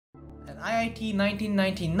IIT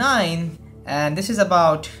 1999, and this is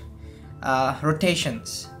about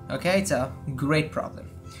rotations. Okay, it's a great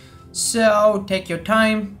problem. So take your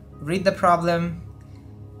time, read the problem,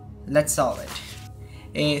 let's solve it.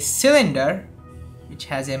 A cylinder which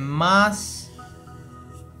has a mass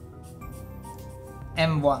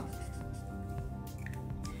m1,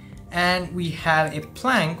 and we have a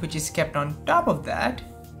plank which is kept on top of that,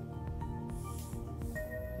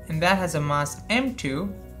 and that has a mass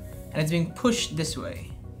m2, and it's being pushed this way,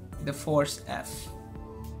 the force F.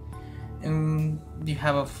 And you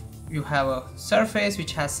have a surface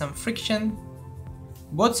which has some friction.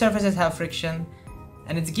 Both surfaces have friction,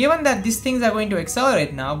 and it's given that these things are going to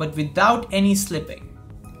accelerate now, but without any slipping.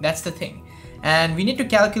 That's the thing. And we need to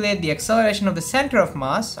calculate the acceleration of the center of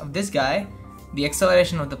mass of this guy, the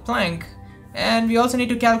acceleration of the plank, and we also need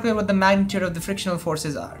to calculate what the magnitude of the frictional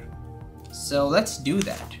forces are. So let's do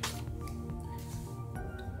that.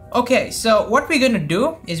 Okay, so what we're gonna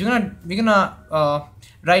do is we're gonna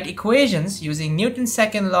write equations using Newton's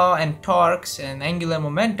second law and torques and angular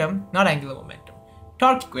momentum, not angular momentum,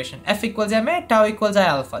 torque equation. F equals ma, tau equals I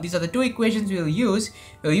alpha. These are the two equations we'll use.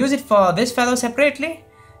 We'll use it for this fellow separately,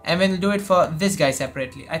 and we'll do it for this guy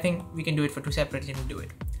separately. I think we can do it for two separately and do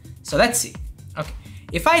it. So let's see. Okay,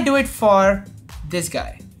 if I do it for this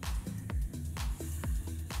guy,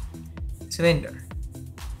 cylinder,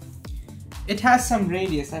 it has some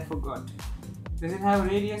radius, I forgot. Does it have a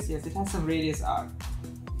radius? Yes, it has some radius r.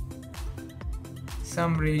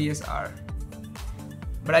 Some radius r.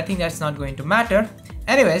 But I think that's not going to matter.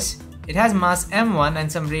 Anyways, it has mass m1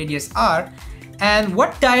 and some radius r. And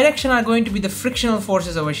what direction are going to be the frictional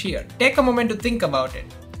forces over here? Take a moment to think about it.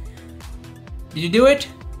 Did you do it?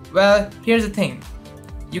 Well, here's the thing.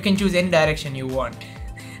 You can choose any direction you want.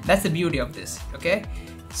 That's the beauty of this, okay?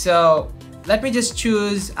 So let me just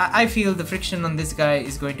choose, I feel the friction on this guy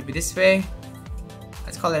is going to be this way.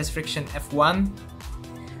 Let's call it as friction F1.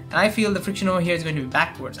 And I feel the friction over here is going to be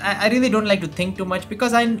backwards. I really don't like to think too much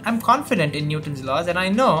because I'm confident in Newton's laws, and I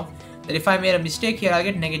know that if I made a mistake here, I'll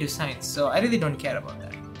get negative signs. So I really don't care about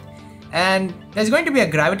that. And there's going to be a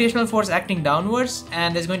gravitational force acting downwards,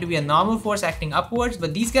 and there's going to be a normal force acting upwards,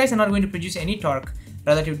 but these guys are not going to produce any torque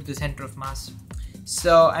relative to the center of mass.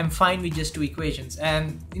 So I'm fine with just two equations,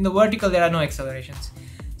 and in the vertical there are no accelerations.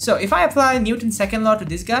 So if I apply Newton's second law to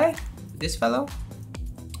this guy, this fellow,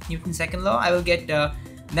 Newton's second law, I will get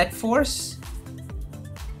net force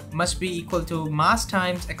must be equal to mass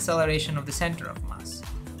times acceleration of the center of mass.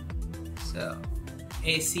 So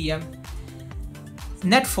ACM.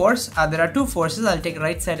 Net force, there are two forces. I'll take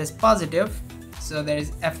right side as positive. So there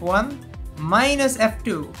is F1 minus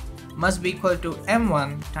F2 must be equal to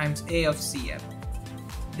M1 times A of Cm.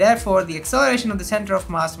 Therefore, the acceleration of the center of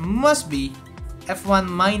mass must be F1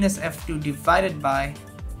 minus F2 divided by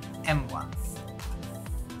M1.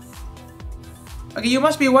 Okay, you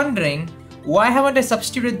must be wondering, why haven't I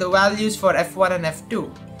substituted the values for F1 and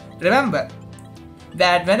F2? Remember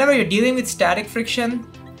that whenever you're dealing with static friction,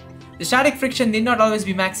 the static friction need not always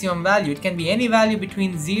be maximum value. It can be any value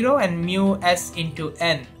between 0 and mu s into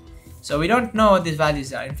n. So we don't know what these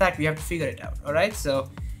values are. In fact, we have to figure it out, alright? So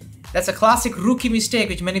that's a classic rookie mistake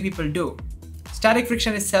which many people do. Static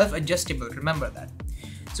friction is self-adjustable, remember that.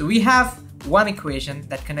 So we have one equation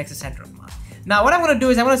that connects the center of mass. Now what I'm going to do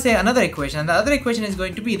is I'm going to say another equation, and the other equation is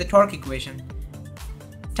going to be the torque equation.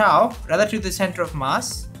 Tau relative to the center of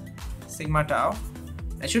mass, sigma tau,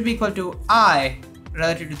 that should be equal to I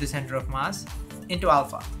relative to the center of mass into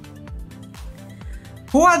alpha.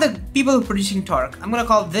 Who are the people producing torque? I'm going to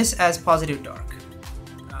call this as positive torque.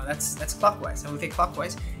 That's clockwise. I will take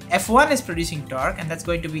clockwise. F1 is producing torque, and that's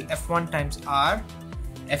going to be F1 times R.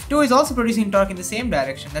 F2 is also producing torque in the same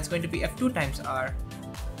direction. That's going to be F2 times R.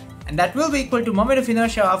 And that will be equal to moment of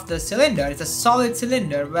inertia of the cylinder. It's a solid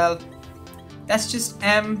cylinder. Well, that's just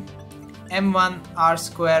m1 r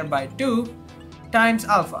square by 2 times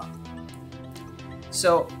alpha.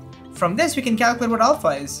 So from this we can calculate what alpha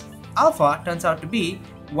is. Alpha turns out to be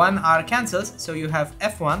 1r cancels, so you have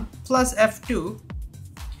F1 plus F2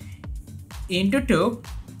 into 2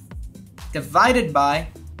 divided by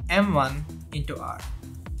m1 into r.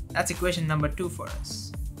 That's equation number 2 for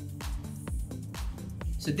us.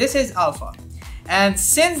 So this is alpha. And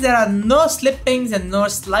since there are no slippings and no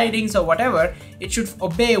slidings or whatever, it should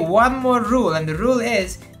obey one more rule, and the rule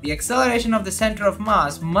is the acceleration of the center of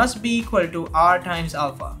mass must be equal to r times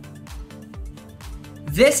alpha.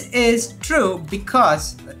 This is true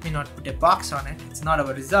because, let me not put a box on it, it's not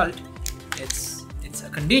our result, it's a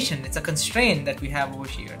condition, it's a constraint that we have over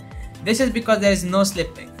here. This is because there is no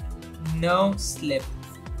slipping, no slip.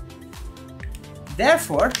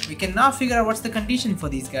 Therefore, we can now figure out what's the condition for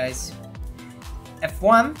these guys.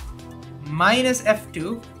 F1 minus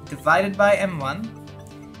F2 divided by M1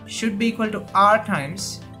 should be equal to R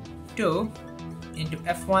times 2 into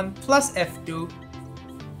F1 plus F2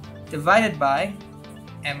 divided by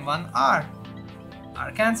M1R.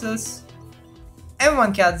 R cancels,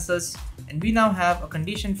 M1 cancels, and we now have a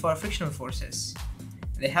condition for frictional forces.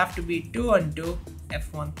 They have to be 2 on 2,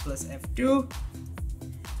 F1 plus F2.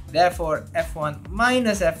 Therefore, F1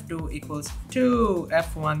 minus F2 equals 2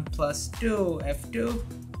 F1 plus 2 F2.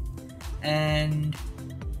 And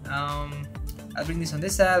I'll bring this on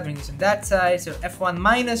this side, I'll bring this on that side. So F1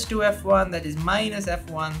 minus 2 F1, that is minus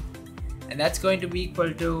F1. And that's going to be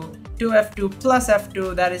equal to 2F2 plus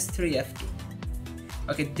F2, that is 3F2.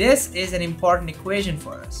 Okay, this is an important equation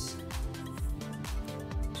for us.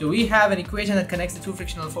 So we have an equation that connects the two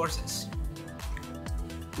frictional forces.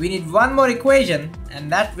 We need one more equation,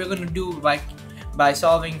 and that we're going to do by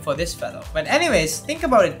solving for this fellow. But anyways, think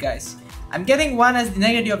about it, guys. I'm getting one as the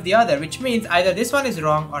negative of the other, which means either this one is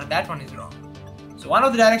wrong or that one is wrong. So one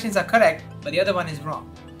of the directions are correct, but the other one is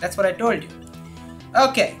wrong. That's what I told you.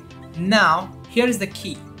 Okay, now here's the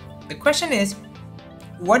key. The question is,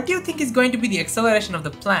 what do you think is going to be the acceleration of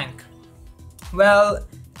the plank? Well,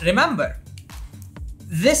 remember,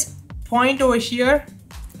 this point over here,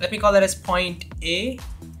 let me call that as point A.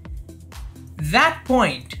 That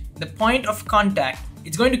point, the point of contact,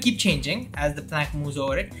 it's going to keep changing as the plank moves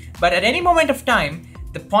over it. But at any moment of time,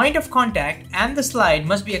 the point of contact and the slide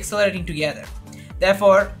must be accelerating together.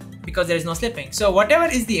 Therefore, because there is no slipping. So whatever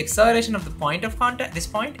is the acceleration of the point of contact, this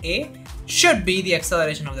point A, should be the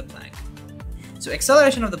acceleration of the plank. So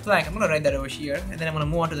acceleration of the plank, I'm going to write that over here, and then I'm going to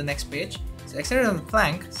move on to the next page. So acceleration of the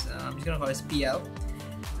plank, so I'm just going to call it PL.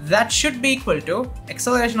 That should be equal to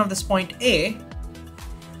acceleration of this point A.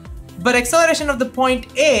 But acceleration of the point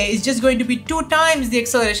A is just going to be 2 times the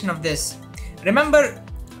acceleration of this. Remember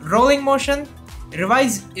rolling motion?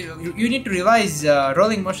 You need to revise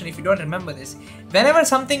rolling motion if you don't remember this. Whenever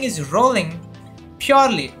something is rolling pure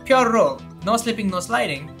roll, no slipping, no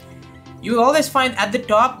sliding, you will always find at the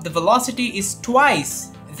top the velocity is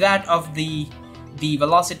twice that of the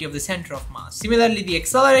velocity of the center of mass. Similarly, the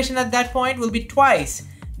acceleration at that point will be twice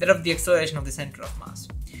that of the acceleration of the center of mass.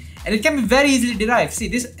 And it can be very easily derived. See,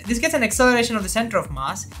 this gets an acceleration of the center of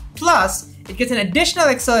mass, plus it gets an additional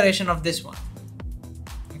acceleration of this one.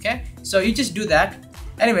 Okay, so you just do that.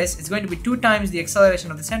 Anyways, it's going to be 2 times the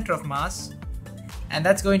acceleration of the center of mass, and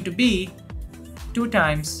that's going to be 2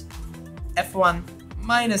 times F1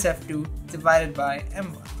 minus F2 divided by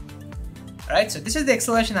M1. Alright, so this is the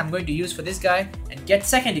acceleration I'm going to use for this guy and get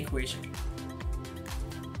second equation.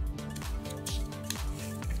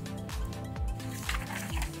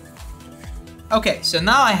 Okay, so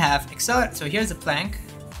now I have so here's the plank,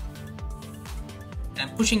 and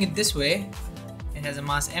I'm pushing it this way. It has a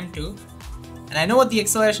mass m2, and I know what the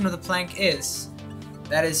acceleration of the plank is.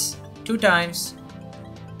 That is 2 times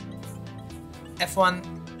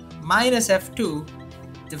F1 minus F2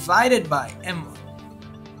 divided by M1.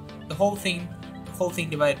 The whole thing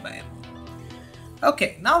divided by M1.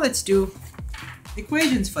 Okay, now let's do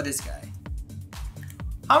equations for this guy.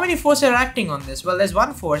 How many forces are acting on this? Well, there's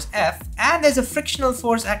one force, F, and there's a frictional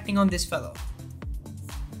force acting on this fellow.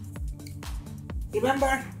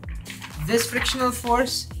 Remember, this frictional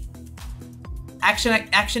force,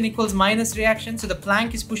 action equals minus reaction, so the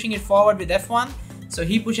plank is pushing it forward with F1, so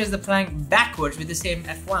he pushes the plank backwards with the same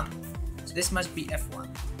F1. So this must be F1.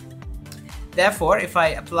 Therefore, if I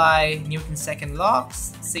apply Newton's second law,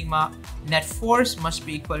 sigma net force must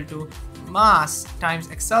be equal to mass times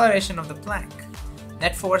acceleration of the plank.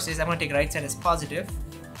 Net force is, I'm going to take right side as positive,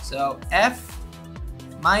 so F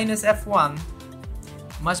minus F1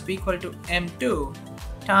 must be equal to M2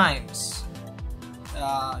 times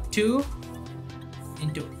 2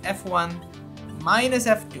 into F1 minus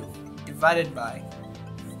F2 divided by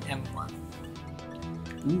M1.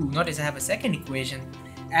 Ooh, notice I have a second equation,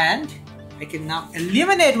 and I can now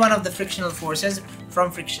eliminate one of the frictional forces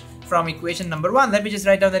from equation number 1. Let me just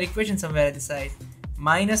write down that equation somewhere at the side.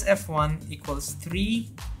 Minus F1 equals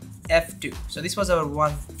 3F2. So this was our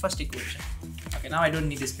first equation. Okay, now I don't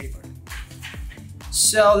need this paper.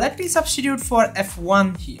 So let me substitute for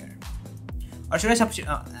F1 here. Or should I substitute?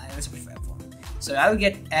 Oh, let's substitute for F1. So I'll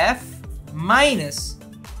get F minus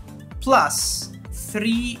plus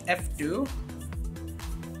 3F2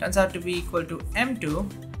 turns out to be equal to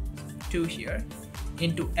M2, 2 here,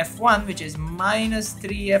 into F1, which is minus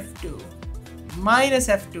 3F2 minus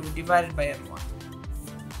F2 divided by M1.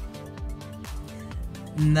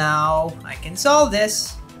 Now I can solve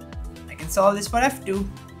this. I can solve this for F2.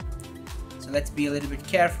 So let's be a little bit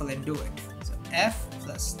careful and do it. So F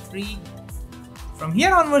plus 3. From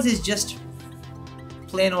here onwards is just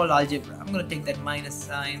plain old algebra. I'm going to take that minus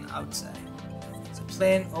sign outside. So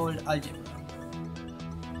plain old algebra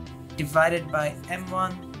divided by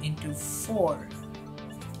m1 into 4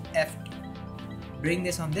 f2. Bring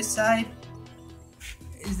this on this side.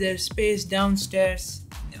 Is there space downstairs?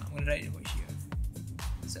 No, I'm going to write it over here.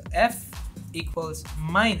 So f equals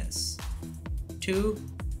minus 2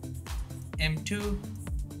 m2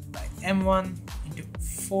 by m1 into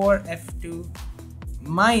 4 f2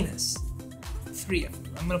 minus 3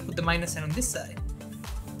 f2. I'm going to put the minus sign on this side.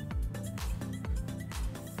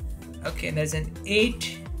 Okay, and there's an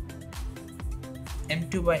 8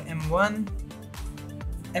 m2 by m1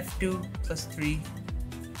 f2 plus 3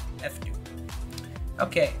 f2.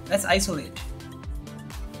 Okay, let's isolate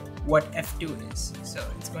what f2 is. So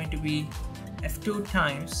it's going to be f2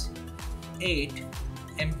 times 8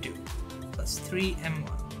 m2 plus 3 m1.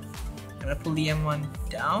 I'm going to pull the m1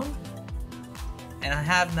 down, and I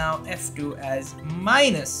have now f2 as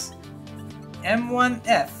minus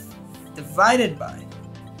m1f divided by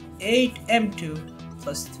 8 m2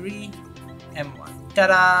 plus 3 m1.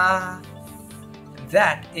 Ta-da!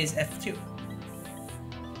 That is f2.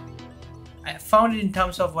 I found it in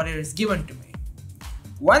terms of what it is given to me.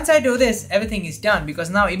 Once I do this, everything is done,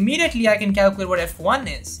 because now immediately I can calculate what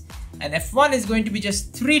f1 is. And f1 is going to be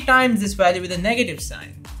just 3 times this value with a negative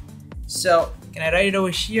sign. So can I write it over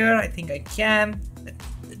here? I think I can.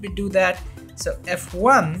 Let me do that. So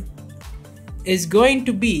f1 is going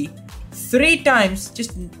to be 3 times,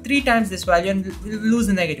 just 3 times this value, and we'll lose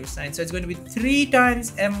the negative sign. So it's going to be 3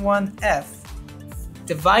 times m1f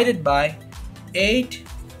divided by 8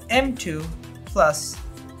 m2 plus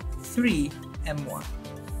 3 m1.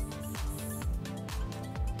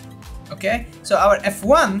 Okay, so our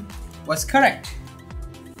f1 was correct.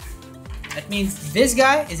 That means this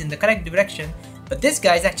guy is in the correct direction, but this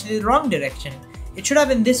guy is actually the wrong direction. It should have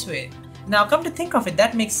been this way. Now come to think of it,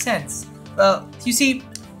 that makes sense. Well, you see,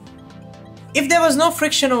 if there was no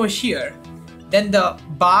friction over here, then the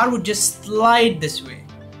bar would just slide this way.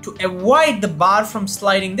 To avoid the bar from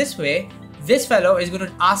sliding this way, this fellow is going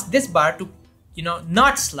to ask this bar to,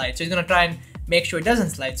 not slide. So he's going to try and make sure it doesn't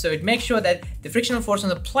slide. So it makes sure that the frictional force on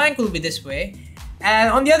the plank will be this way. And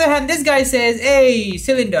on the other hand, this guy says, hey,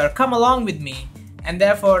 cylinder, come along with me. And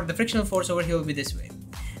therefore, the frictional force over here will be this way.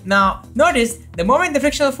 Now, notice, the moment the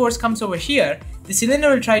frictional force comes over here, the cylinder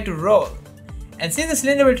will try to roll. And since the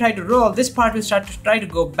cylinder will try to roll, this part will start to try to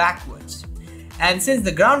go backwards. And since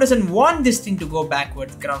the ground doesn't want this thing to go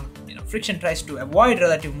backwards, friction tries to avoid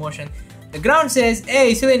relative motion, the ground says,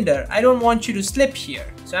 hey cylinder, I don't want you to slip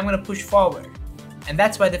here, so I'm going to push forward. And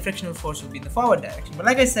that's why the frictional force will be in the forward direction. But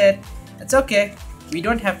like I said, that's okay. We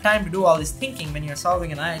don't have time to do all this thinking when you're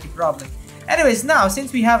solving an IIT problem. Anyways, now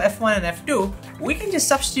since we have f1 and f2, we can just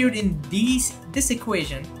substitute in this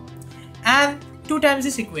equation and 2 times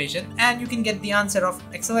this equation, and you can get the answer of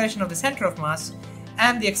acceleration of the center of mass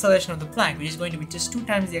and the acceleration of the plank, which is going to be just 2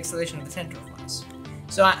 times the acceleration of the center of mass.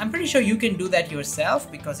 So I'm pretty sure you can do that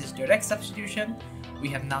yourself because it's direct substitution. We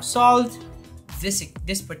have now solved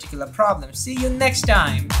this particular problem. See you next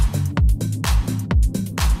time.